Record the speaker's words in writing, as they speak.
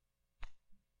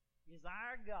Is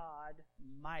our God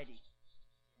mighty?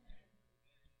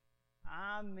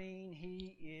 I mean,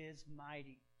 He is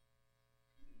mighty.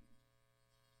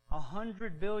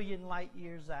 100 billion light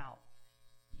years out,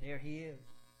 there He is.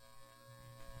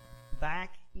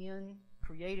 Back in,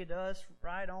 created us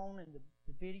right on, and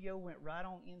the video went right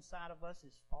on inside of us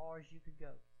as far as you could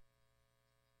go.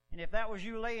 And if that was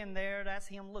you laying there, that's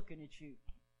Him looking at you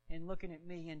and looking at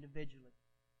me individually.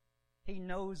 He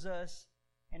knows us,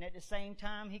 and at the same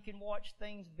time, He can watch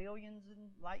things billions and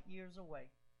light years away.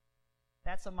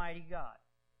 That's a mighty God.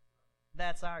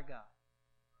 That's our God.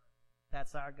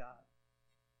 That's our God.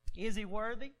 Is He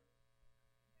worthy?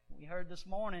 We heard this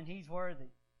morning He's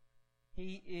worthy.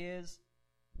 He is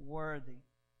worthy.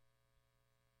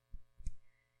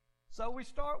 So we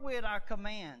start with our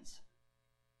commands.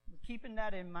 We're keeping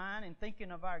that in mind and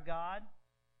thinking of our God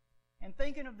and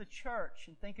thinking of the church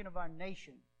and thinking of our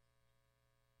nation.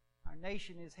 Our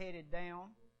nation is headed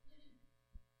down,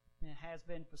 and it has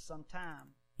been for some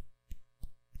time.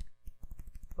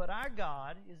 But our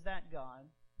God is that God.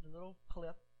 The little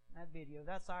clip, that video,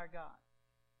 that's our God.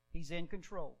 He's in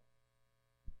control.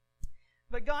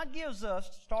 But God gives us,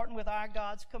 starting with our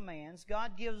God's commands,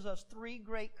 God gives us 3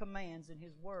 great commands in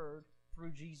His Word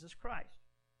through Jesus Christ.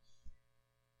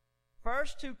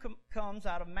 First 2 comes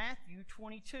out of Matthew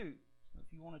 22.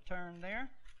 If you want to turn there.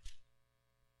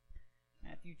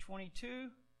 Matthew 22.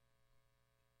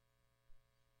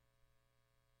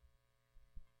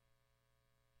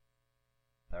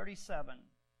 (37)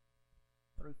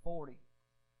 through 40.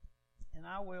 And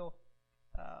I will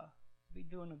be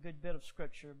doing a good bit of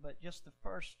Scripture, but just the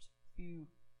first few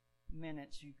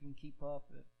minutes you can keep up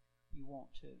if you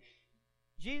want to.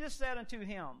 Jesus said unto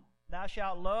him, Thou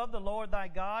shalt love the Lord thy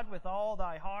God with all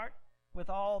thy heart, with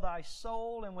all thy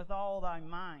soul, and with all thy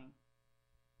mind.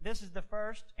 This is the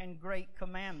first and great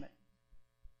commandment.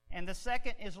 And the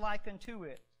second is like unto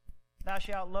it. Thou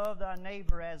shalt love thy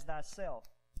neighbor as thyself.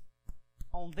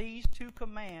 On these 2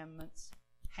 commandments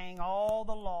hang all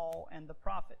the law and the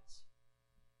prophets.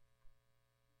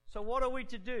 So what are we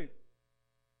to do?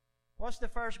 What's the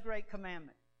first great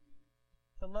commandment?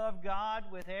 To love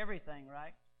God with everything,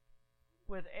 right?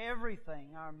 With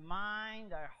everything. Our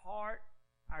mind, our heart,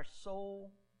 our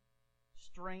soul,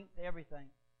 strength, everything.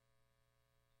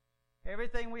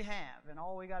 Everything we have. And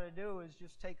all we got to do is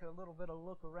just take a little bit of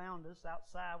look around us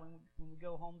outside when we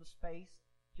go home to space,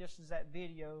 just as that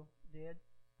video did.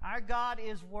 Our God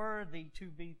is worthy to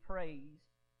be praised.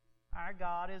 Our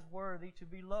God is worthy to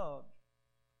be loved.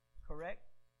 Correct?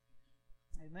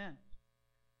 Amen.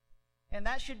 And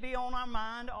that should be on our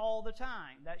mind all the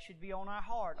time. That should be on our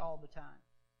heart all the time.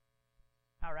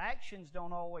 Our actions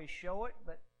don't always show it,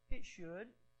 but it should,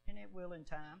 and it will in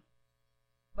time.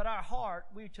 But our heart,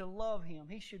 we're to love Him.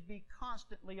 He should be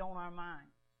constantly on our mind,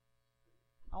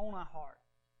 on our heart,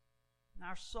 and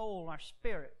our soul, our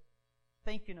spirit,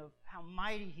 thinking of how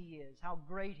mighty He is, how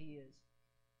great He is.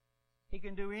 He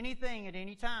can do anything at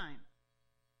any time.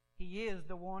 He is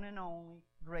the one and only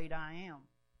great I am.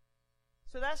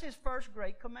 So that's His first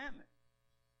great commandment.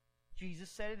 Jesus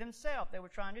said it Himself. They were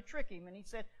trying to trick Him, and He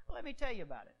said, well, let me tell you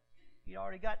about it. He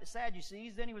already got the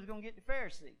Sadducees, then He was going to get the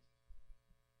Pharisees.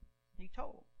 He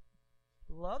told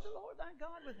them, love the Lord thy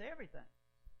God with everything.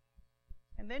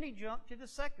 And then He jumped to the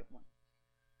second one,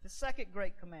 the second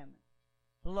great commandment.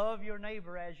 Love your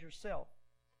neighbor as yourself.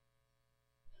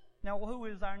 Now, who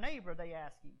is our neighbor, they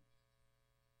ask Him.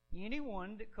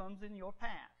 Anyone that comes in your path.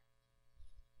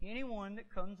 Anyone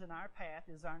that comes in our path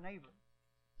is our neighbor.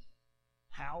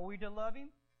 How are we to love Him?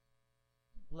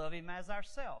 Love Him as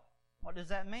ourself. What does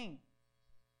that mean?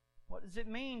 What does it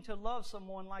mean to love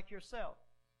someone like yourself?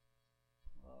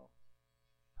 Well,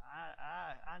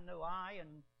 I know I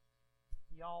and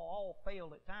y'all all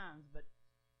fail at times, but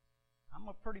I'm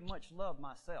going to pretty much love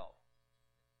myself.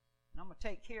 And I'm going to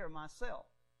take care of myself.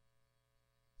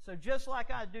 So just like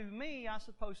I do me, I'm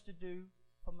supposed to do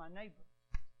for my neighbor.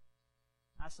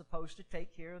 I'm supposed to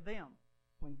take care of them.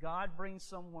 When God brings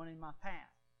someone in my path,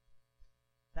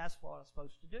 that's what I'm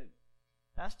supposed to do.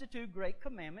 That's the 2 great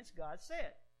commandments God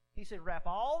said. He said, wrap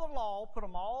all the law, put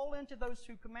them all into those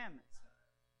 2 commandments.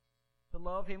 To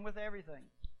love Him with everything.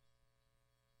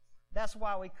 That's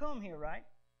why we come here, right?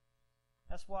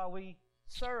 That's why we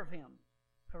serve Him,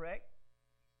 correct?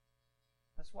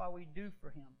 That's why we do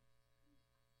for Him.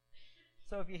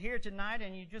 So if you're here tonight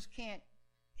and you just can't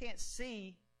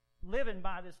see living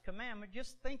by this commandment,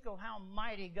 just think of how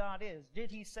mighty God is.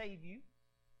 Did He save you?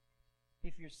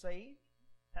 If you're saved,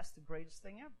 that's the greatest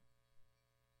thing ever.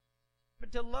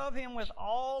 But to love Him with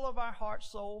all of our heart,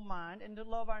 soul, mind, and to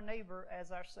love our neighbor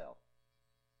as ourselves.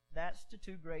 That's the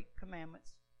 2 great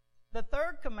commandments. The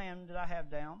third commandment that I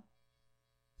have down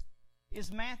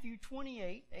is Matthew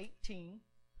 28:18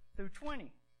 through 20.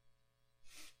 It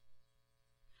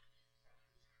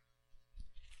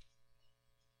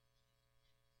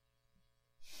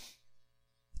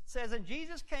says, And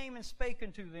Jesus came and spake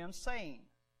unto them, saying,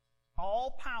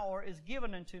 All power is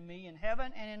given unto me in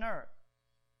heaven and in earth.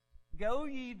 Go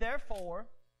ye therefore,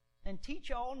 and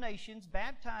teach all nations,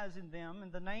 baptizing them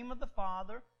in the name of the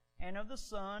Father, and of the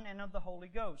Son, and of the Holy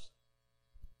Ghost,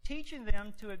 teaching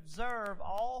them to observe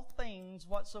all things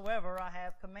whatsoever I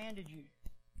have commanded you.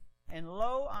 And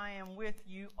lo, I am with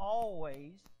you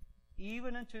always,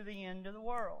 even unto the end of the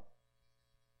world.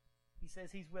 He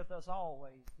says He's with us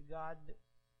always. The God that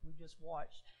we just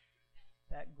watched,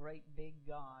 that great big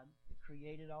God that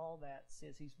created all that,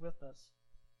 says He's with us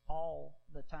all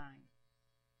the time.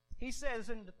 He says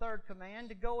in the third command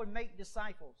to go and make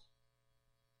disciples.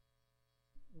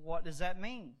 What does that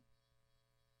mean?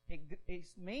 It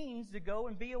means to go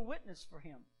and be a witness for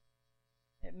Him.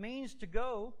 It means to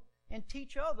go and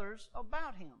teach others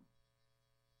about Him.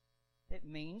 It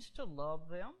means to love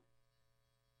them,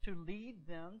 to lead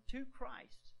them to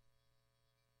Christ,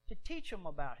 to teach them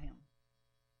about Him.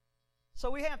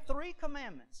 So we have 3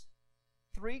 commandments,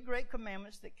 3 great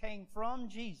commandments that came from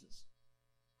Jesus.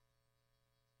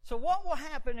 So what will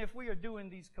happen if we are doing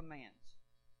these commands?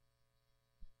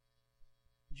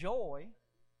 Joy,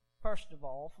 first of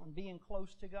all, from being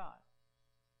close to God.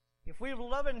 If we're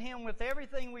loving Him with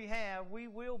everything we have, we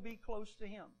will be close to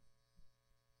Him.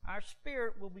 Our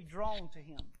spirit will be drawn to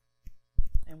Him,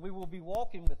 and we will be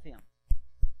walking with Him.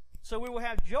 So we will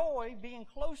have joy being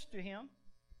close to Him,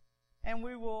 and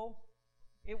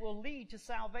it will lead to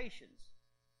salvations.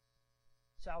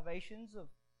 Salvations of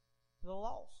the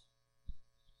lost.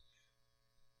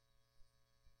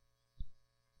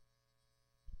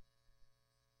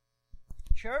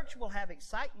 Church will have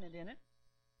excitement in it.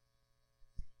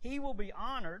 He will be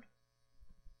honored,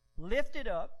 lifted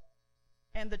up,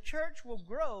 and the church will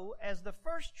grow as the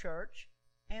first church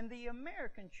and the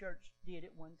American church did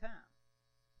at one time.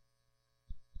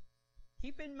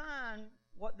 Keep in mind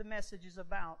what the message is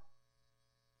about.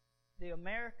 The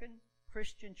American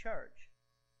Christian church.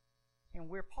 And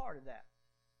we're part of that.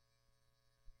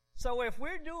 So if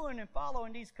we're doing and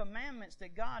following these commandments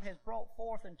that God has brought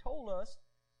forth and told us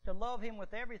to love Him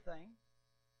with everything,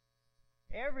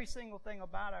 every single thing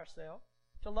about ourselves,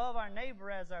 to love our neighbor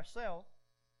as ourselves,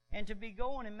 and to be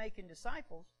going and making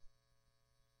disciples,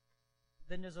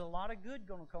 then there's a lot of good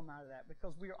going to come out of that,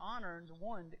 because we're honoring the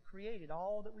one that created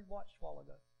all that we watched a while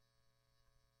ago,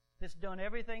 that's done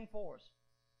everything for us.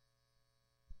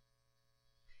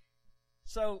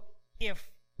 So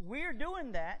if we're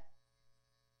doing that,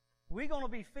 we're going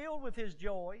to be filled with His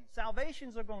joy,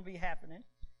 salvations are going to be happening,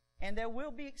 and there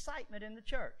will be excitement in the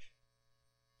church.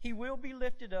 He will be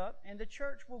lifted up, and the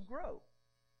church will grow.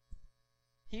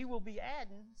 He will be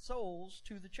adding souls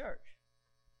to the church.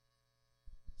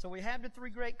 So we have the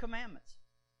 3 great commandments.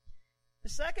 The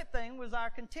second thing was our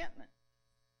contentment.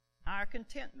 Our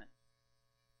contentment.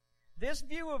 This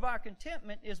view of our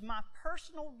contentment is my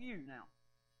personal view now.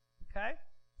 Okay?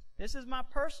 This is my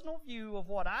personal view of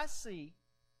what I see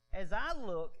as I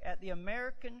look at the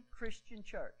American Christian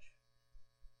church.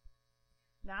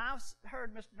 Now, I've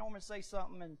heard Mr. Norman say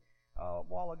something a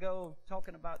while ago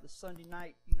talking about the Sunday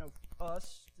night,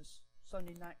 us, the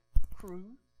Sunday night crew,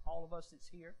 all of us that's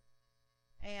here.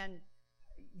 And,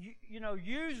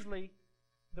 usually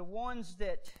the ones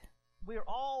that we're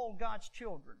all God's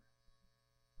children.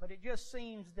 But it just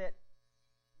seems that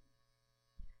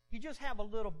you just have a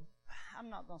little,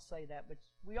 I'm not going to say that, but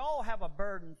we all have a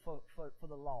burden for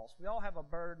the lost. We all have a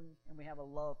burden, and we have a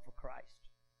love for Christ.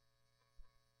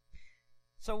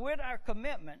 So with our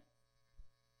commitment,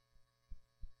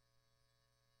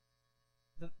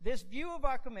 this view of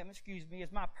our commitment,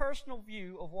 is my personal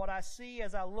view of what I see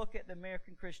as I look at the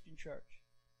American Christian church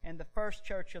and the first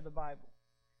church of the Bible.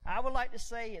 I would like to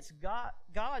say it's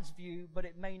God's view, but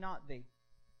it may not be.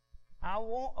 I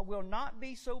will not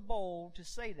be so bold to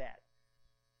say that.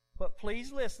 But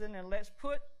please listen and let's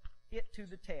put it to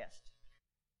the test.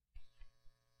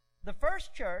 The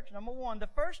first church, number one, the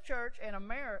first church in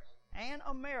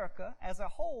America as a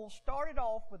whole started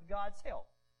off with God's help.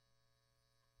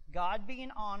 God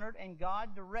being honored and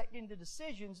God directing the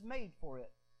decisions made for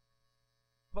it.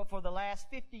 But for the last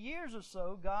 50 years or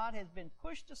so, God has been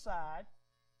pushed aside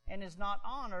and is not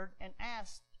honored and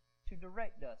asked to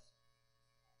direct us.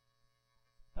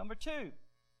 Number 2,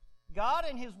 God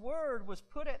and His Word was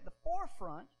put at the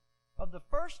forefront of the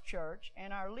first church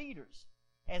and our leaders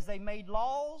as they made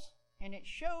laws, and it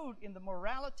showed in the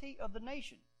morality of the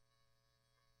nation.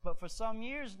 But for some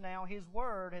years now, His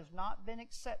Word has not been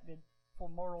accepted for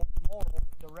moral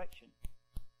direction.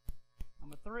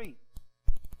 Number 3,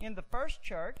 in the first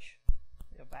church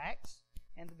of Acts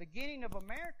and the beginning of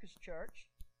America's church,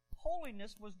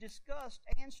 holiness was discussed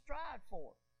and strived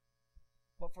for.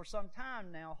 But for some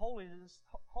time now,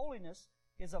 holiness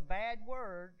is a bad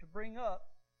word to bring up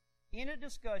in a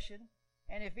discussion,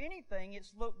 and if anything,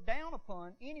 it's looked down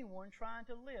upon anyone trying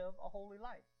to live a holy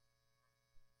life.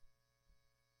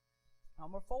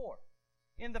 Number 4,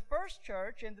 in the first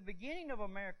church and the beginning of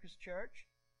America's church,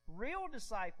 real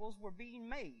disciples were being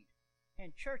made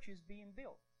and churches being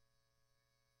built.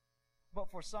 But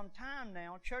for some time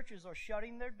now, churches are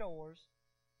shutting their doors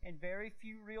and very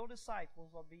few real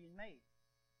disciples are being made.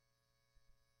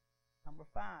 Number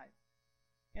 5,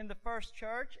 in the first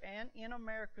church and in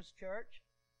America's church,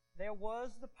 there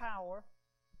was the power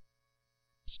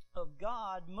of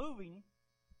God moving,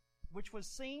 which was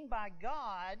seen by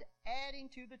God adding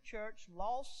to the church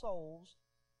lost souls,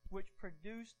 which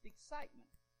produced excitement.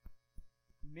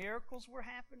 Miracles were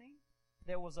happening.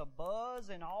 There was a buzz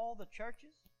in all the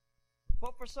churches.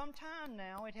 But for some time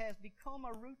now, it has become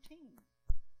a routine,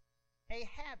 a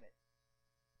habit,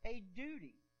 a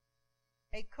duty,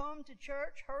 a come to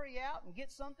church, hurry out, and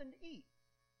get something to eat,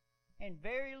 and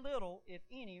very little, if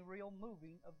any, real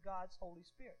moving of God's Holy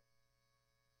Spirit.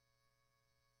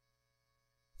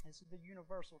 This is the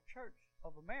universal church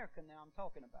of America now I'm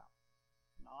talking about.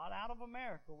 Not out of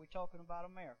America, we're talking about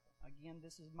America. Again,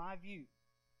 this is my view.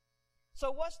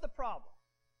 So what's the problem?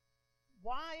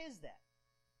 Why is that?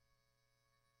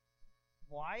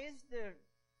 Why is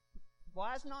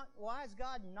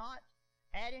God not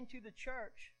adding to the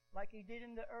church like He did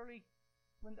when the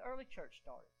early church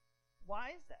started?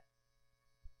 Why is that?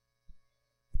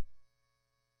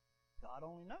 God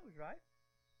only knows, right?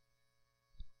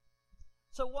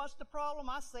 So what's the problem?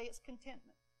 I say it's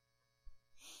contentment.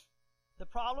 The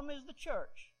problem is the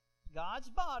church. God's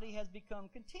body has become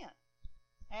content,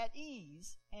 at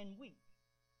ease, and weak.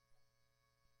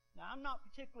 Now, I'm not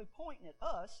particularly pointing at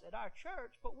us, at our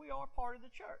church, but we are part of the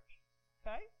church.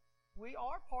 Okay? We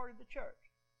are part of the church.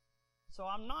 So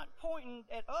I'm not pointing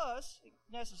at us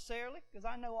necessarily, because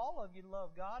I know all of you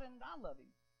love God and I love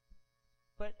Him.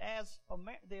 But as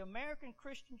the American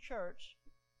Christian church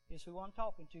is who I'm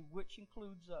talking to, which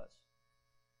includes us.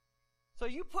 So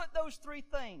you put those 3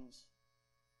 things,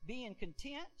 being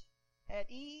content, at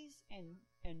ease,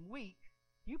 and weak,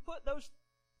 you put those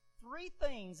 3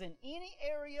 things in any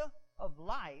area of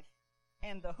life,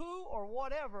 and the who or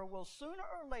whatever will sooner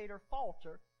or later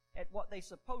falter at what they're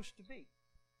supposed to be.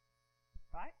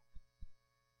 Right?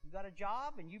 You got a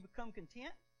job and you become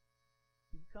content.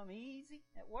 You become easy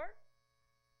at work.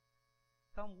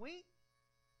 Become weak,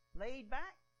 laid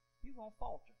back, you're going to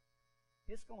falter.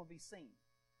 It's going to be seen.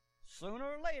 Sooner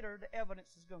or later, the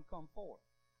evidence is going to come forth.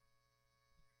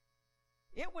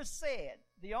 It was said,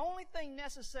 the only thing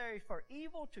necessary for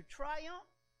evil to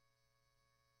triumph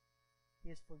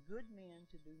is for good men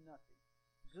to do nothing.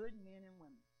 Good men and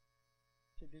women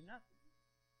to do nothing.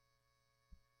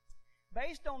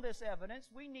 Based on this evidence,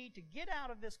 we need to get out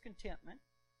of this contentment,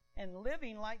 and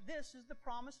living like this is the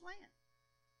promised land.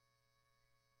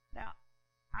 Now,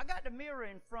 I got the mirror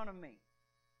in front of me.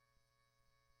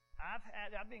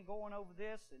 I've been going over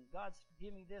this, and God's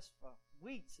given me this for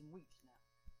weeks and weeks now.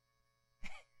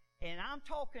 And I'm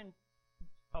talking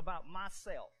about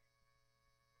myself.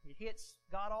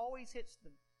 God always hits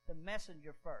the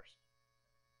messenger first.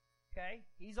 Okay?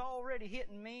 He's already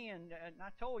hitting me, and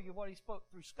I told you what He spoke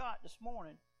through Scott this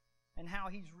morning, and how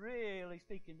He's really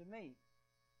speaking to me.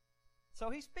 So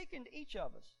He's speaking to each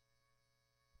of us.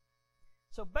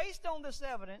 So based on this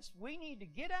evidence, we need to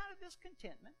get out of this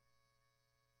contentment.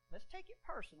 Let's take it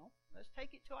personal. Let's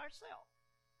take it to ourselves.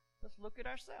 Let's look at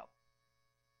ourselves.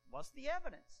 What's the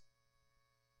evidence?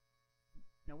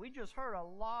 Now, we just heard a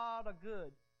lot of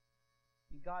good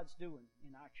God's doing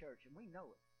in our church, and we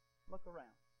know it. Look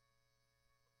around.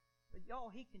 But y'all,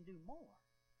 He can do more.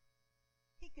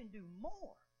 He can do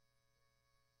more.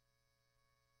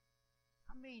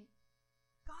 I mean,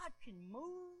 God can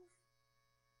move.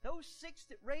 Those 6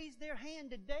 that raised their hand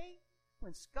today,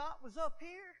 when Scott was up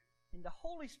here, and the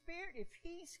Holy Spirit, if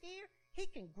He's here, He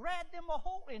can grab them a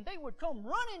hold, and they would come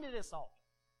running to this altar.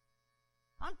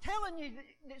 I'm telling you,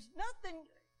 there's nothing.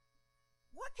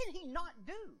 What can He not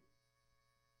do?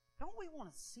 Don't we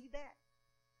want to see that?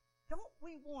 Don't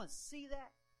we want to see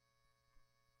that?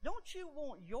 Don't you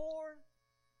want your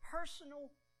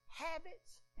personal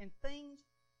habits and things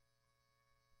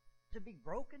to be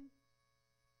broken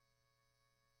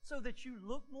so that you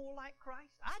look more like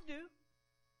Christ? I do.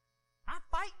 I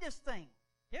fight this thing.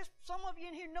 There's some of you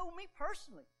in here know me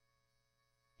personally.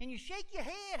 And you shake your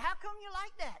head. How come you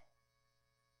like that?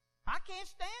 I can't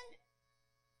stand it.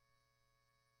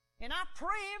 And I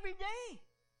pray every day.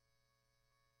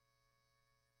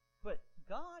 But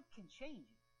God can change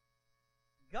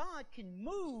it. God can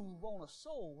move on a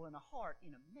soul and a heart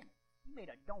in a minute. He made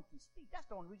a donkey speak. That's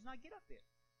the only reason I get up here.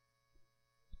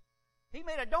 He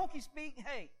made a donkey speak.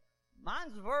 Hey,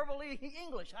 mine's verbally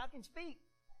English. I can speak.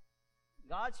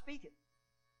 God speak it.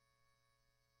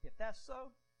 If that's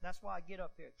so, that's why I get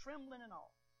up here, trembling and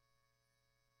all.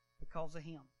 Because of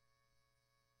Him.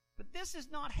 But this is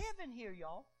not heaven here,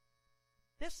 y'all.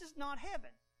 This is not heaven.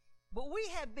 But we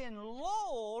have been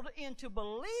lulled into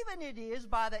believing it is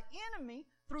by the enemy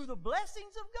through the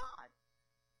blessings of God.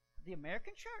 The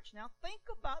American church. Now think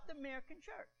about the American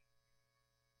church.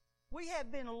 We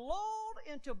have been lulled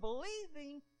into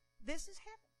believing this is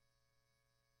heaven.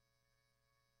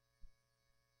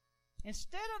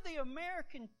 Instead of the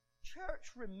American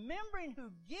church remembering who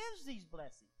gives these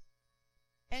blessings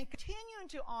and continuing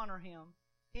to honor Him,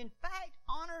 in fact,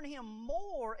 honoring Him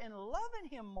more and loving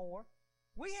Him more,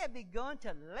 we have begun to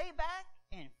lay back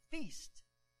and feast.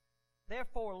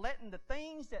 Therefore, letting the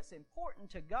things that's important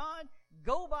to God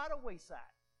go by the wayside.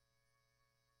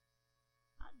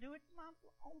 I do it in my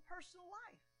own personal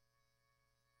life.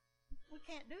 We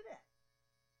can't do that.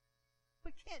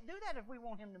 We can't do that if we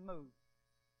want Him to move.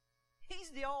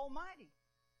 He's the Almighty.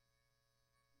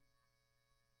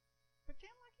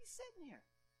 Pretend like He's sitting here.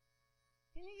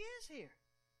 And He is here.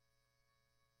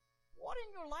 What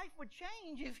in your life would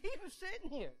change if He was sitting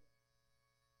here?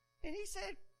 And He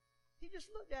said, He just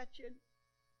looked at you and,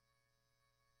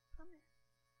 come here.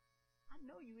 I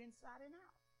know you inside and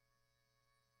out.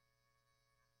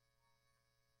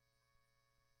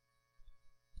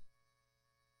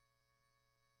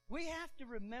 We have to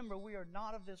remember we are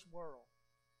not of this world.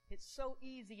 It's so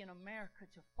easy in America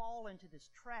to fall into this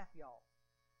trap, y'all.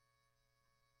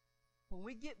 When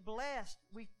we get blessed,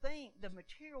 we think the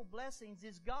material blessings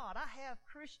is God. I have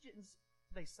Christians,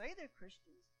 they say they're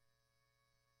Christians,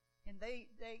 and they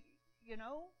you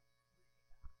know,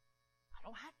 I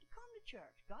don't have to come to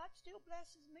church. God still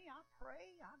blesses me. I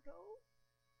pray, I go,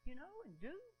 you know, and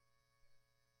do.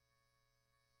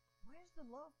 Where's the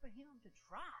love for Him to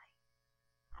try?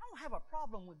 I don't have a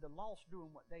problem with the lost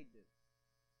doing what they do.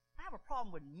 I have a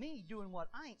problem with me doing what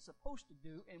I ain't supposed to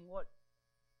do and what,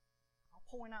 I'll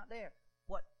point out there,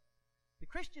 what the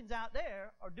Christians out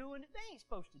there are doing that they ain't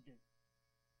supposed to do.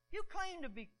 You claim to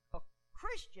be a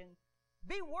Christian,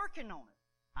 be working on it.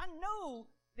 I know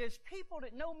there's people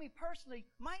that know me personally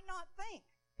might not think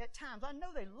at times. I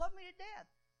know they love me to death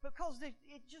because it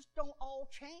just don't all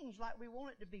change like we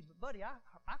want it to be. But buddy,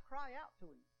 I cry out to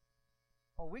Him.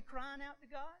 Are we crying out to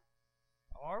God?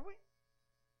 Are we?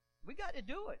 We got to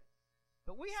do it.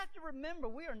 But we have to remember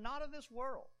we are not of this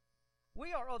world.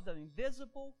 We are of the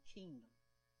invisible kingdom.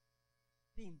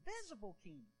 The invisible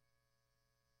kingdom.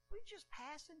 We're just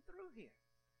passing through here.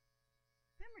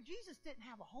 Remember, Jesus didn't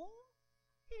have a home.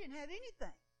 He didn't have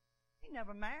anything. He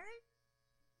never married.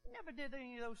 He never did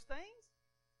any of those things.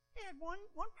 He had one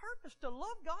purpose, to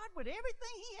love God with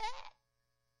everything He had.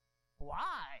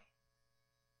 Why?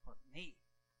 For me.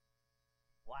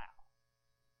 Wow.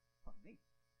 For me.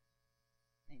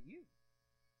 And you.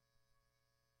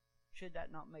 Should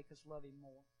that not make us love Him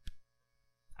more?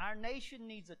 Our nation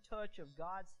needs a touch of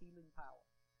God's healing power.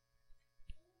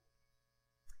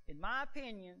 In my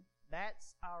opinion,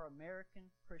 that's our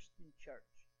American Christian church.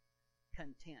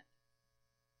 Content.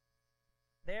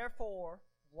 Therefore,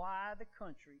 why the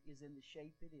country is in the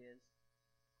shape it is,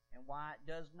 and why it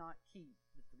does not keep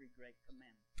the 3 great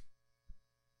commandments.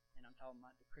 And I'm talking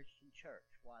about the Christian church,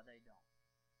 why they don't.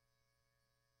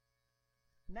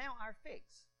 Now our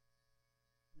fix.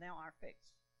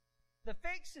 The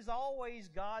fix is always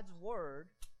God's Word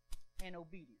and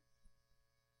obedience.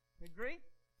 Agree?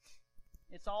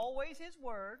 It's always His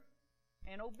Word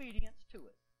and obedience to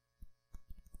it.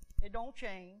 It don't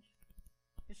change.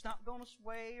 It's not going to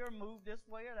sway or move this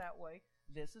way or that way.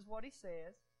 This is what He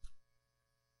says.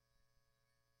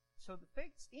 So to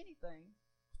fix anything,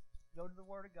 go to the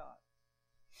Word of God.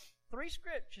 3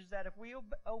 scriptures that if we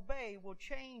obey will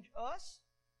change us,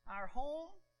 our home,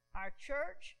 our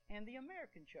church, and the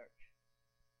American church.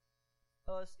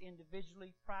 Us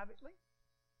individually, privately,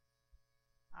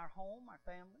 our home, our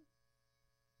family,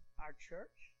 our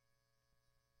church,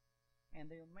 and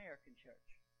the American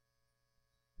church.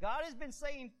 God has been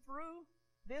saying through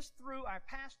our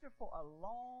pastor for a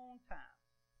long time.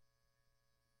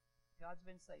 God's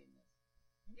been saying this.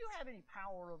 Do you have any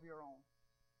power of your own?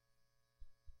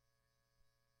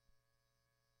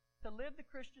 To live the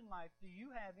Christian life, do you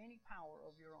have any power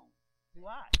of your own? Do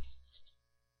I?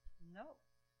 No.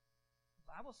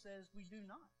 The Bible says we do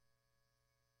not.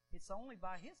 It's only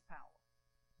by His power.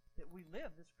 that we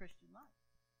live this Christian life.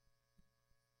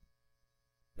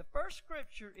 The first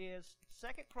scripture is 2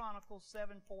 Chronicles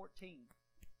 7:14.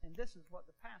 And this is what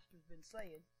the pastor's been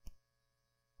saying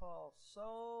for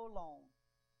so long.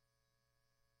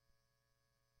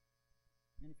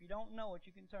 And if you don't know it,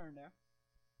 you can turn there.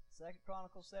 2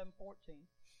 Chronicles 7:14.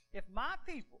 If my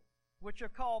people, which are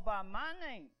called by my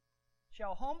name,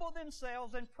 shall humble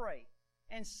themselves and pray,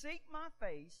 and seek my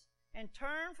face, and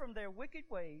turn from their wicked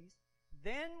ways,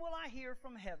 then will I hear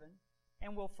from heaven,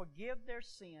 and will forgive their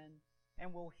sin,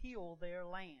 and will heal their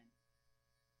land.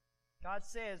 God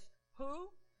says, who?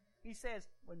 He says,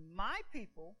 when my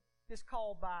people is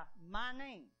called by my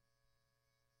name.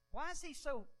 Why is he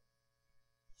so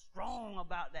strong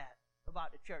about that,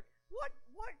 about the church? What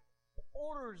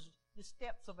orders the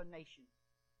steps of a nation?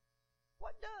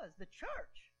 What does? The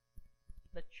church.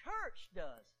 The church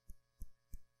does.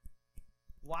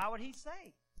 Why would he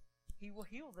say he will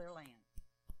heal their land?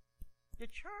 The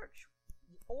church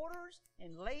orders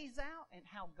and lays out and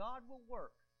how God will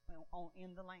work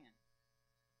in the land.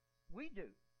 We do.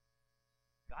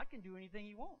 God can do anything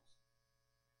he wants.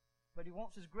 But he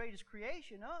wants his greatest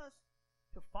creation, us,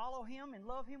 to follow him and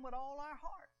love him with all our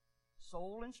heart,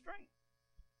 soul, and strength.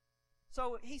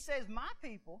 So he says, my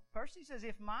people, first he says,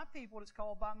 if my people that's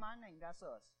called by my name, that's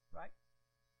us, right?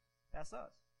 That's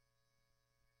us.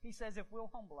 He says, if we'll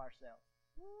humble ourselves.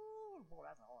 Ooh, boy,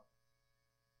 that's hard.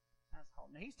 That's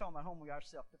hard. Now, he's talking about humbling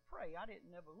ourselves to pray. I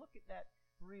didn't ever look at that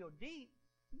real deep.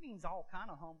 It means all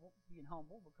kind of humble, being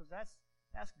humble, because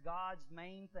that's God's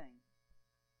main thing.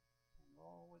 And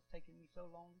oh, it's taking me so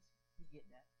long to get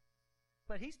that.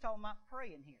 But he's talking about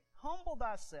praying here. Humble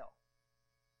thyself.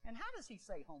 And how does he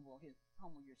say humble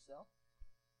yourself?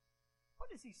 What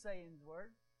does he say in his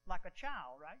word? Like a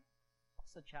child, right?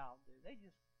 What's a child do? They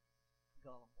just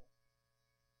gullible.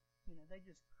 You know, they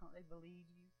believe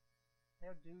you.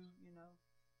 They'll do,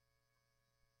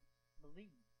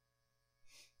 believe.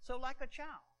 So like a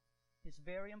child, it's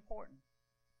very important.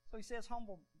 So he says,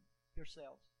 humble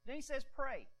yourselves. Then he says,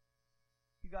 pray.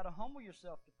 You got to humble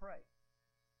yourself to pray.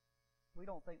 We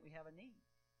don't think we have a need.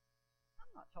 I'm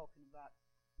not talking about,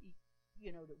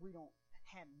 that we don't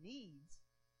have needs.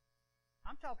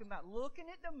 I'm talking about looking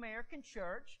at the American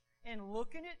church and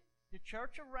looking at the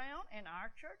church around and our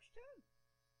church too.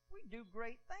 We do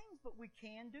great things, but we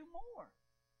can do more.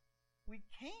 We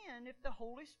can if the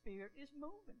Holy Spirit is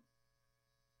moving.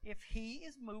 If he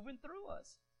is moving through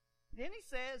us. Then he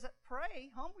says, pray,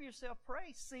 humble yourself,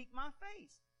 pray, seek my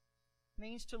face.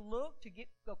 Means to look, to get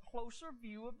a closer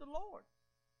view of the Lord.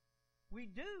 We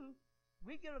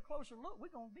get a closer look, we're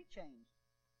going to be changed.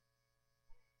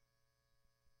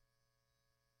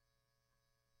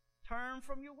 Turn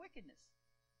from your wickedness.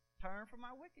 Turn from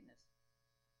our wickedness.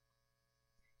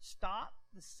 Stop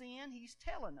the sin he's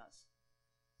telling us.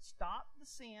 Stop the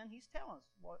sin he's telling us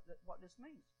what this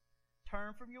means.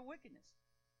 Turn from your wickedness.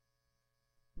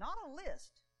 Not a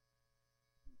list.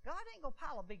 God ain't going to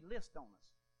pile a big list on us.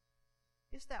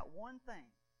 It's that one thing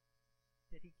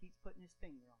that he keeps putting his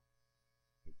finger on.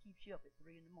 It keeps you up at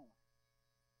 3 a.m.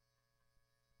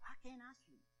 Why can't I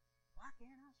sleep? Why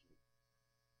can't I sleep?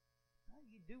 Well,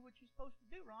 you do what you're supposed to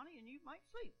do, Ronnie, and you might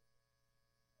sleep.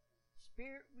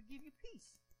 Spirit will give you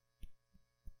peace.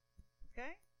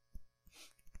 Okay?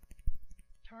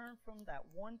 Turn from that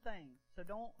one thing. So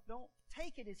don't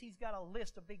take it as he's got a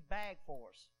list, a big bag for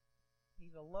us.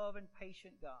 He's a loving,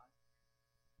 patient God.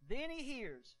 Then he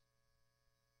hears.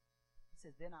 He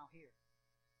says, then I'll hear.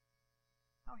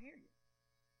 I'll hear you.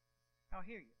 I'll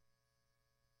hear you.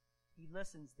 He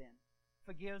listens then.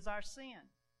 Forgives our sin.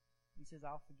 He says,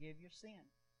 I'll forgive your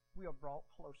sin. We are brought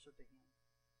closer to him.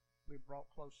 We're brought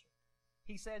closer.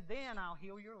 He said, then I'll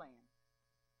heal your land.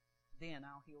 Then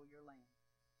I'll heal your land.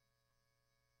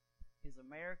 Is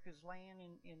America's land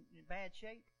in bad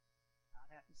shape?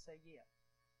 I'd have to say yeah.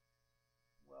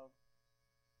 Well,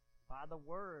 by the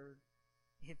word,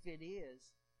 if it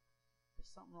is,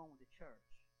 there's something wrong with the church.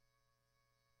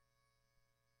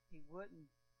 He wouldn't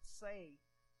say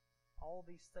all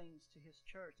these things to his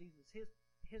church. These was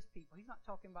his people. He's not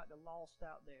talking about the lost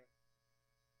out there.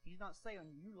 He's not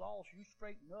saying, you lost, you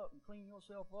straighten up and clean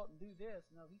yourself up and do this.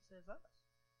 No, he says us.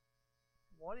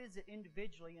 What is it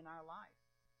individually in our life?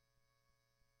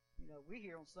 We're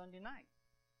here on Sunday night.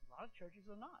 A lot of churches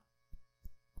are not.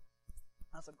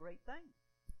 That's a great thing.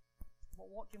 But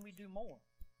what can we do more?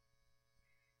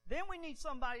 Then we need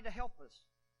somebody to help us.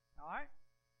 All right?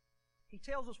 He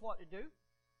tells us what to do.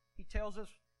 He tells us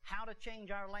how to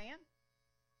change our land.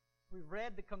 We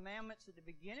read the commandments at the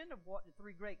beginning of what the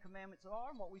 3 great commandments are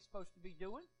and what we're supposed to be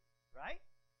doing. Right?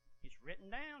 It's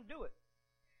written down. Do it.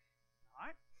 All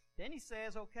right? Then he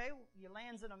says, okay, your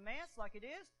land's in a mess like it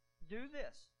is. Do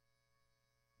this.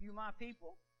 You, my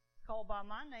people, called by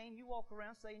my name, you walk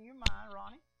around saying you're mine,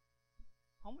 Ronnie.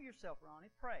 Humble yourself, Ronnie.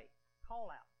 Pray.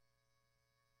 Call out.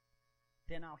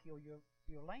 Then I'll heal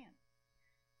your land.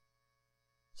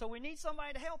 So we need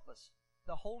somebody to help us.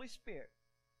 The Holy Spirit.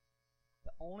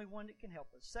 The only one that can help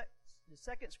us. The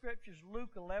second scripture is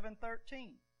Luke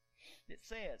 11:13. It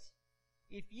says,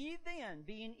 if ye then,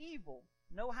 being evil,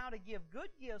 know how to give good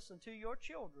gifts unto your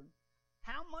children,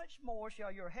 how much more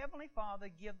shall your heavenly Father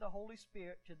give the Holy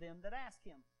Spirit to them that ask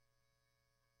Him?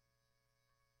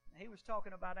 He was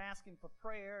talking about asking for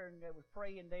prayer, and they was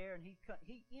praying there, and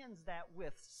he ends that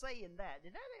with saying that.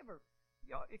 Did that ever,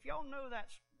 if y'all know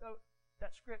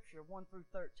that scripture, 1 through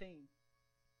 13,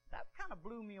 that kind of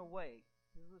blew me away.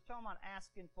 He was talking about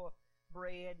asking for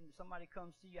bread, and somebody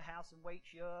comes to your house and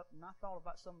wakes you up, and I thought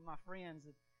about some of my friends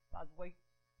that I'd wake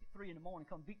at 3 in the morning,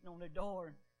 come beating on their door,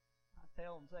 and I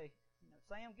tell them, say,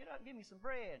 Sam, get up and give me some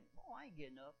bread. Oh, I ain't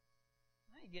getting up.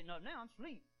 I ain't getting up now. I'm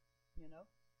asleep.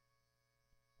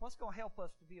 What's going to help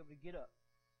us to be able to get up?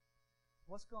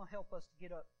 What's going to help us to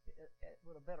get up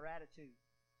with a better attitude?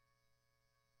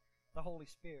 The Holy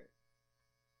Spirit.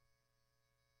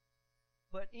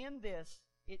 But in this,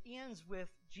 it ends with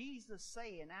Jesus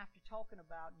saying, after talking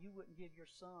about you wouldn't give your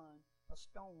son a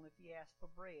stone if he asked for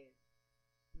bread.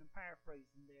 And I'm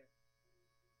paraphrasing there.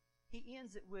 He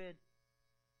ends it with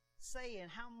saying,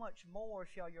 how much more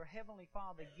shall your heavenly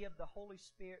Father give the Holy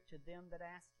Spirit to them that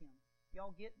ask Him?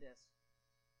 Y'all get this?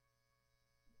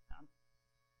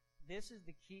 This is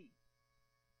the key.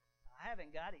 I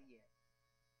haven't got it yet,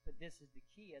 but this is the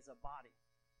key as a body.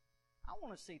 I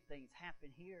want to see things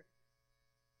happen here.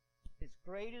 As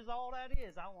great as all that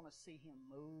is, I want to see Him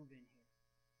move in here.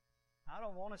 I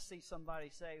don't want to see somebody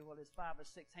say, well, there's 5 or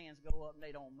 6 hands go up and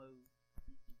they don't move.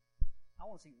 I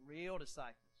want to see real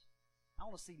disciples. I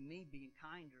want to see me being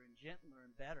kinder and gentler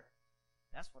and better.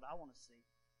 That's what I want to see.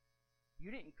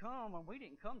 You didn't come, and we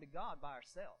didn't come to God by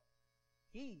ourselves.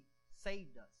 He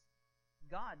saved us.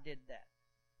 God did that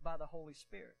by the Holy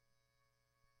Spirit.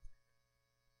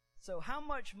 So how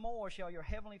much more shall your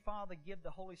heavenly Father give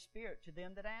the Holy Spirit to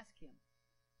them that ask Him?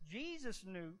 Jesus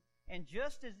knew, and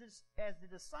just as the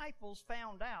disciples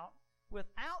found out,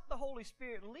 without the Holy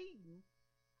Spirit leading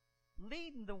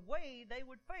the way, they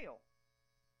would fail.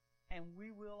 And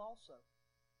we will also.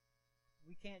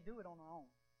 We can't do it on our own.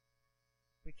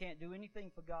 We can't do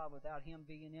anything for God without Him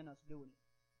being in us doing it.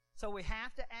 So we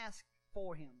have to ask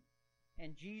for Him.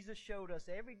 And Jesus showed us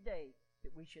every day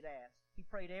that we should ask. He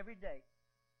prayed every day.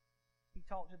 He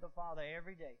talked to the Father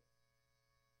every day.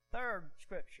 Third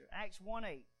scripture, Acts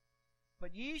 1:8.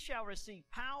 But ye shall receive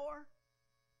power.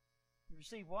 You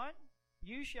receive what?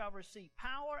 You shall receive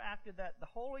power after that the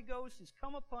Holy Ghost is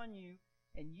come upon you,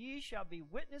 and ye shall be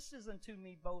witnesses unto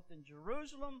me both in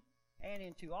Jerusalem and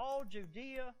into all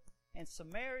Judea and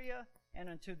Samaria and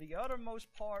unto the uttermost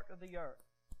part of the earth.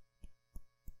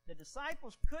 The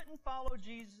disciples couldn't follow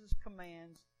Jesus'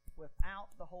 commands without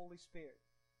the Holy Spirit.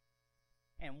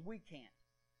 And we can't.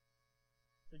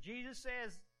 So Jesus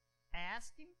says,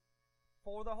 ask Him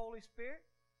for the Holy Spirit,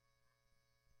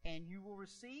 and you will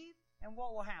receive, and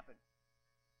what will happen?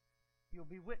 You'll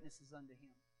be witnesses unto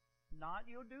Him. Not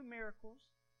you'll do miracles,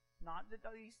 not that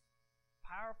these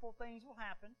powerful things will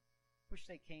happen, which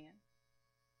they can.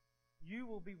 You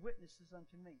will be witnesses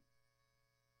unto me.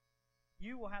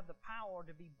 You will have the power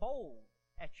to be bold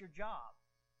at your job.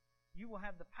 You will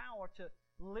have the power to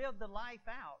live the life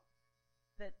out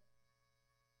that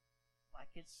like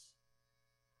it's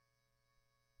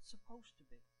supposed to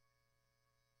be.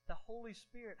 The Holy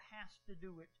Spirit has to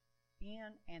do it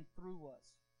in and through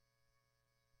us.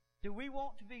 Do we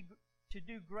want to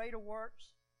do greater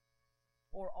works,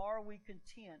 or are we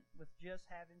content with just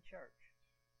having church?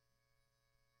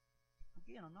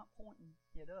 Again, I'm not pointing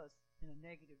at us in a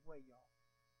negative way, y'all.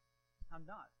 I'm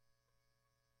not.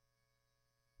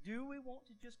 Do we want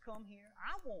to just come here?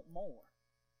 I want more.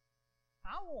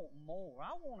 I want more.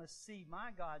 I want to see my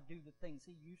God do the things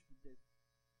He used to do.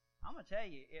 I'm going to tell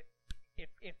you,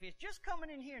 if it's just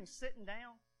coming in here and sitting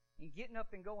down and getting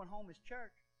up and going home as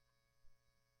church,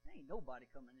 there ain't nobody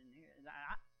coming in here. And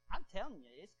I'm telling you,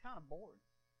 it's kind of boring.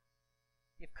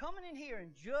 If coming in here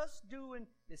and just doing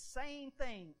the same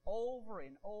thing over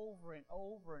and over and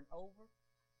over and over,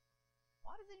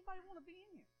 why does anybody want to be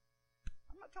in here?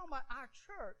 I'm not talking about our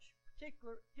church,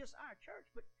 just our church,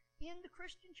 but in the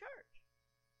Christian church.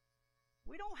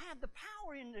 We don't have the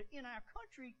power in our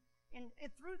country and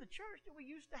through the church that we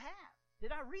used to have,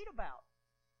 that I read about.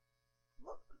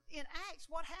 Look, in Acts,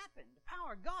 what happened? The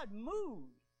power of God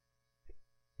moved.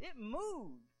 It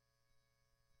moved.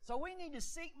 So we need to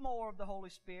seek more of the Holy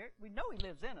Spirit. We know He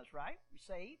lives in us, right?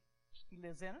 We're saved. He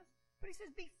lives in us. But He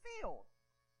says, be filled.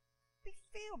 Be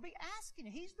filled. Be asking.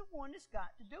 He's the one that's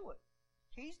got to do it.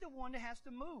 He's the one that has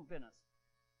to move in us.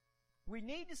 We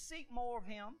need to seek more of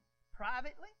Him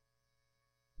privately,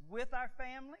 with our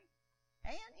family,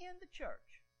 and in the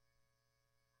church.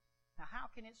 Now, how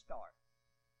can it start?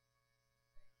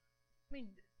 I mean,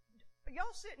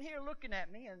 y'all sitting here looking at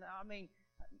me, and I mean,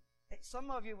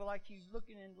 some of you were like you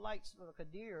looking in lights like a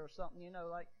deer or something,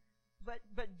 like. But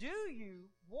do you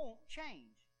want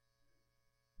change?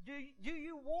 Do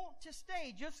you want to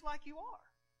stay just like you are?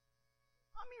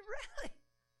 I mean, really.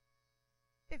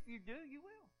 If you do, you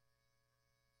will.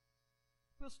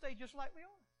 We'll stay just like we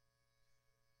are.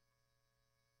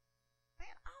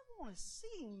 Man, I want to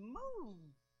see Him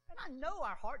move. And I know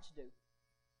our hearts do.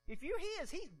 If you're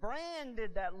His, He's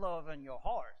branded that love in your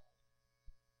heart.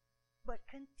 But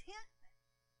contentment,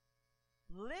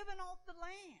 living off the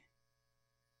land.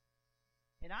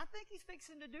 And I think He's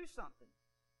fixing to do something.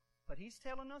 But He's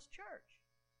telling us, church,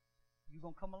 you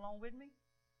going to come along with me?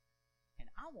 And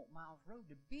I want Miles Road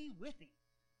to be with Him.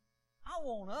 I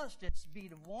want us to be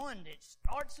the one that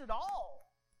starts it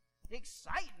all. The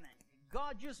excitement.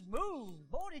 God just moves.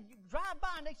 Boy, did you drive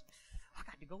by and I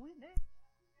got to go in there.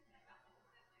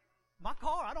 My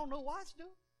car, I don't know why it's doing.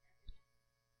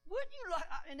 Wouldn't you like,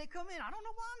 and they come in, I don't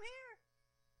know why I'm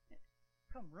here.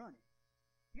 Come running.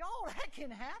 Y'all, that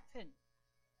can happen.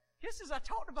 Just as I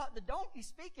talked about the donkey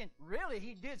speaking, really,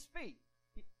 he did speak.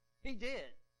 He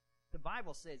did. The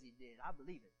Bible says he did. I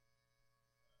believe it.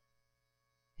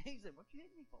 He said, what you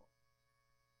hitting me for?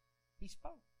 He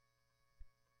spoke.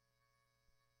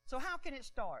 So how can it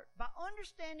start? By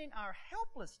understanding our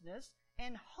helplessness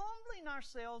and humbling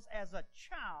ourselves as a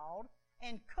child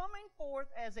and coming forth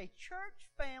as a church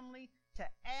family to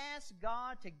ask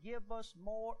God to give us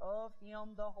more of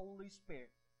Him, the Holy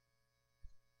Spirit.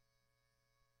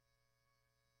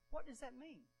 What does that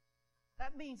mean?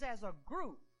 That means as a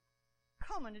group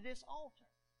coming to this altar.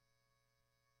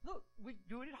 Look, we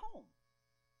do it at home.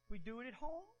 We do it at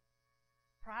home.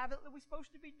 Privately, we're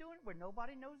supposed to be doing it where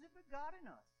nobody knows it but God and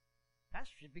us. That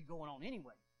should be going on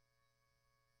anyway.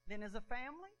 Then as a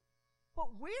family, but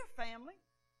we're family.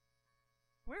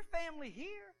 We're family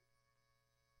here.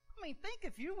 I mean, think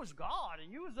if you was God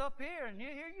and you was up here and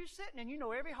here you sitting and you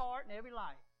know every heart and every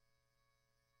life.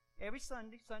 Every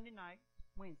Sunday night,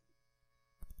 Wednesday,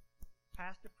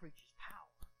 pastor preaches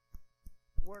power.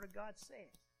 The Word of God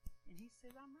says. And he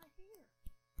says, I'm right here.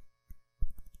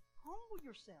 Humble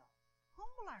yourself.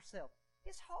 Humble ourselves.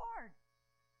 It's hard.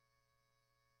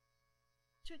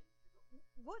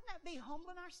 Wouldn't that be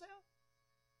humbling ourselves?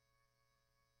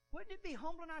 Wouldn't it be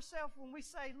humbling ourselves when we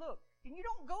say, look, and you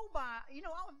don't go by,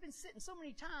 I've been sitting so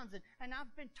many times and I've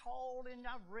been told and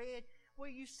I've read where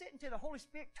you sit until the Holy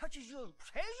Spirit touches you and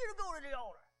tells you to go to the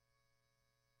altar.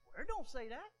 Word don't say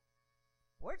that.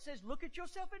 Word says, look at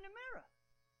yourself in the mirror.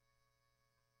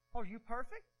 Are you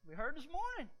perfect? We heard this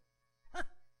morning.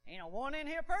 Ain't a one in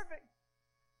here perfect.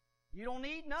 You don't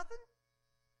need nothing?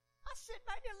 I sit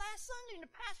back there last Sunday and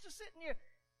the pastor sitting there.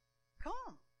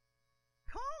 Come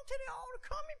to the altar.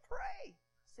 Come and pray.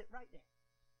 I sit right there.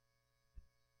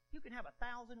 You can have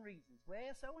 1,000 reasons.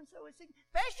 Well, so-and-so is sick.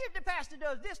 Especially if the pastor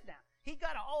does this now. He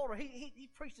got an altar. He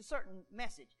preached a certain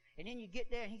message. And then you get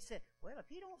there and he said, well, if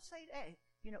he don't say that,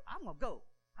 I'm going to go.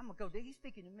 I'm going to go. He's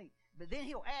speaking to me. But then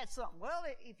he'll add something. Well,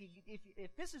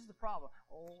 if this is the problem,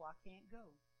 I can't go.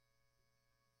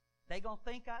 They going to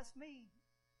think that's me.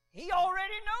 He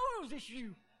already knows it's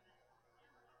you.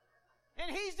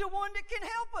 And He's the one that can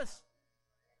help us.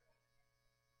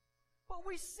 But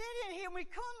we sit in here and we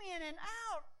come in and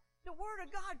out. The Word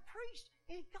of God preached.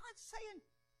 And God's saying,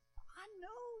 I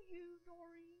know you,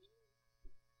 Doreen.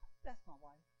 That's my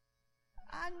wife.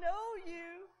 I know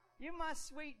you. You're my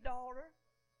sweet daughter.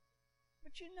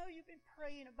 But you've been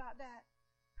praying about that.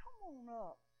 Come on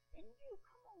up. And you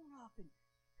come on up and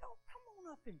come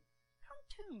on up and come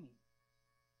to me.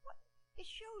 It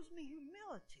shows me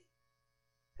humility.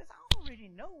 Because I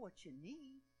already know what you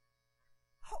need.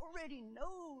 I already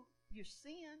know your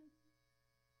sin.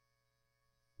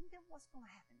 And then what's going to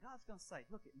happen? God's going to say,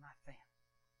 look at my family.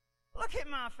 Look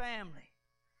at my family.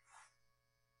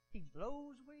 He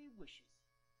blows where He wishes.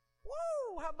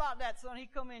 Whoa, how about that, son? He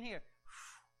come in here.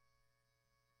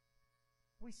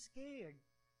 We scared.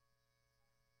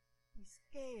 We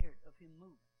scared of Him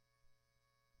moving.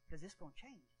 Because it's going to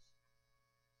change us.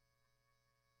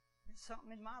 There's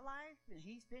something in my life that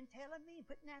He's been telling me,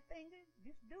 putting that finger,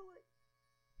 just do it.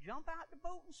 Jump out the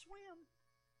boat and swim.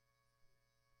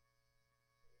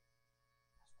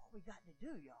 That's what we got to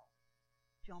do, y'all.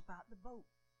 Jump out the boat.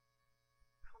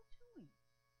 Come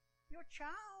your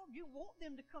child. You want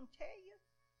them to come tell you.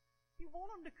 You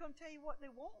want them to come tell you what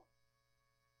they want.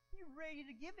 You're ready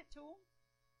to give it to them.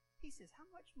 He says, how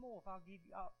much more if I'll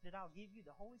give you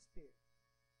the Holy Spirit?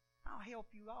 I'll help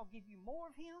you. I'll give you more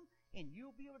of Him, and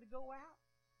you'll be able to go out.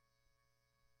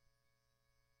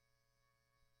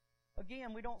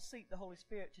 Again, we don't seek the Holy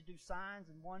Spirit to do signs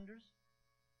and wonders.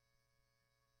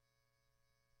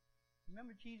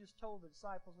 Remember Jesus told the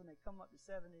disciples when they come up to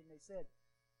 70 and they said,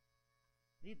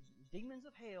 the demons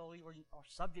of hell are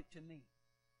subject to me.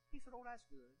 He said, oh, that's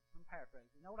good. I'm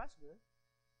paraphrasing. No, that's good.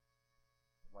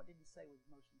 What did He say was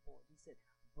most important? He said,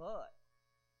 but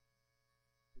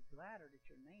be gladder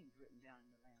that your name's written down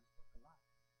in the Lamb's Book of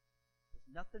Life.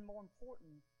 There's nothing more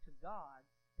important to God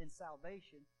than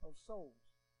salvation of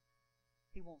souls.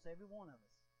 He wants every one of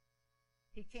us.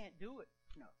 He can't do it.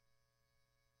 No.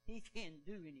 He can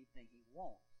do anything He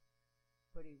wants.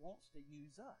 But He wants to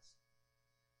use us.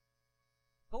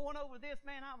 Going over this,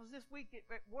 man, I was this week at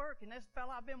work, and this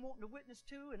fellow I've been wanting to witness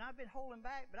to, and I've been holding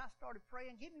back, but I started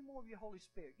praying, give me more of your Holy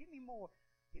Spirit. Give me more.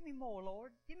 Give me more,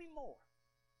 Lord. Give me more.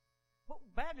 But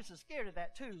Baptists are scared of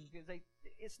that too, because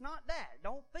it's not that.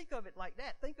 Don't think of it like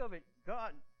that. Think of it,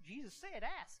 God, Jesus said,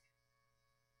 ask.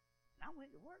 And I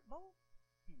went to work, Bo,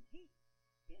 and he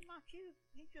in my cube,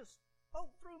 he just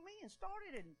spoke through me and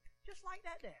started, and just like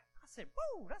that there. I said,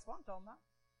 whoa, that's what I'm talking about.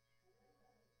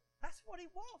 That's what He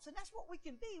wants, and that's what we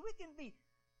can be. We can be,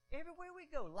 everywhere we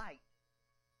go, light.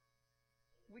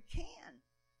 We can.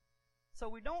 So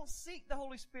we don't seek the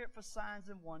Holy Spirit for signs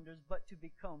and wonders, but to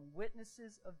become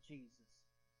witnesses of Jesus.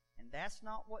 And that's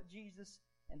what Jesus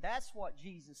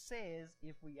says.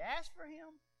 If we ask for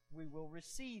Him, we will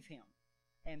receive Him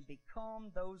and become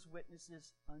those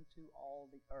witnesses unto all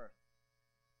the earth.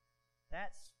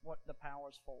 That's what the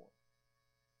power's for.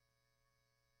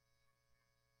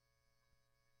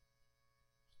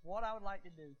 What I would like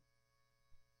to do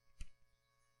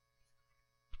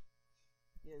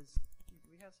is,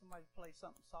 we have somebody play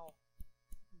something soft.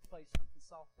 Play something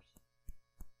softer.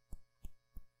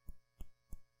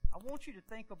 I want you to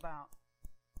think about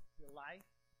your life.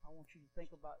 I want you to think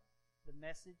about the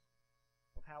message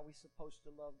of how we're supposed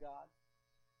to love God.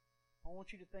 I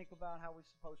want you to think about how we're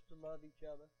supposed to love each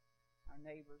other, our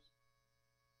neighbors,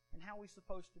 and how we're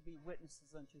supposed to be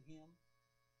witnesses unto Him.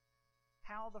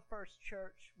 How the first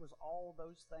church was all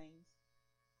those things.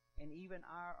 And even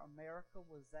our America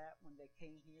was that when they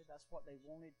came here. That's what they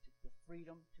wanted, the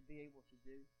freedom to be able to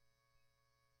do.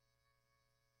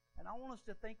 And I want us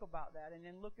to think about that and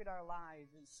then look at our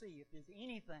lives and see if there's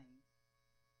anything,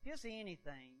 just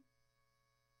anything,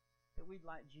 that we'd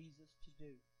like Jesus to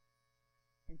do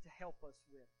and to help us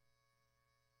with.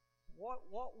 What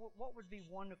would be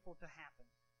wonderful to happen?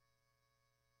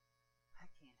 That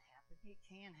can't happen. It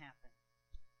can happen.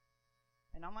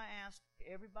 And I'm going to ask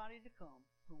everybody to come,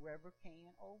 whoever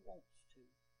can or wants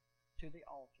to the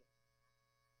altar,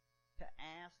 to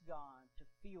ask God to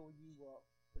fill you up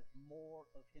with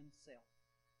more of Himself.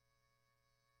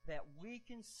 That we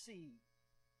can see,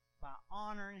 by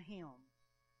honoring Him,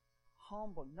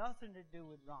 humble, nothing to do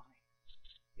with Ronnie.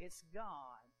 It's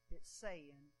God that's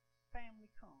saying,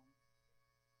 family, come.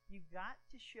 You've got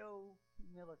to show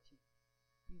humility.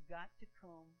 You've got to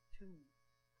come to me.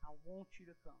 I want you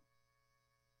to come.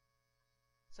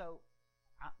 So,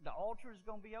 the altar is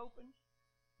going to be open,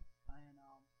 and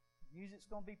music's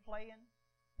going to be playing,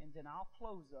 and then I'll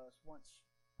close us once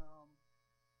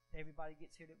everybody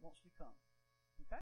gets here that wants to come.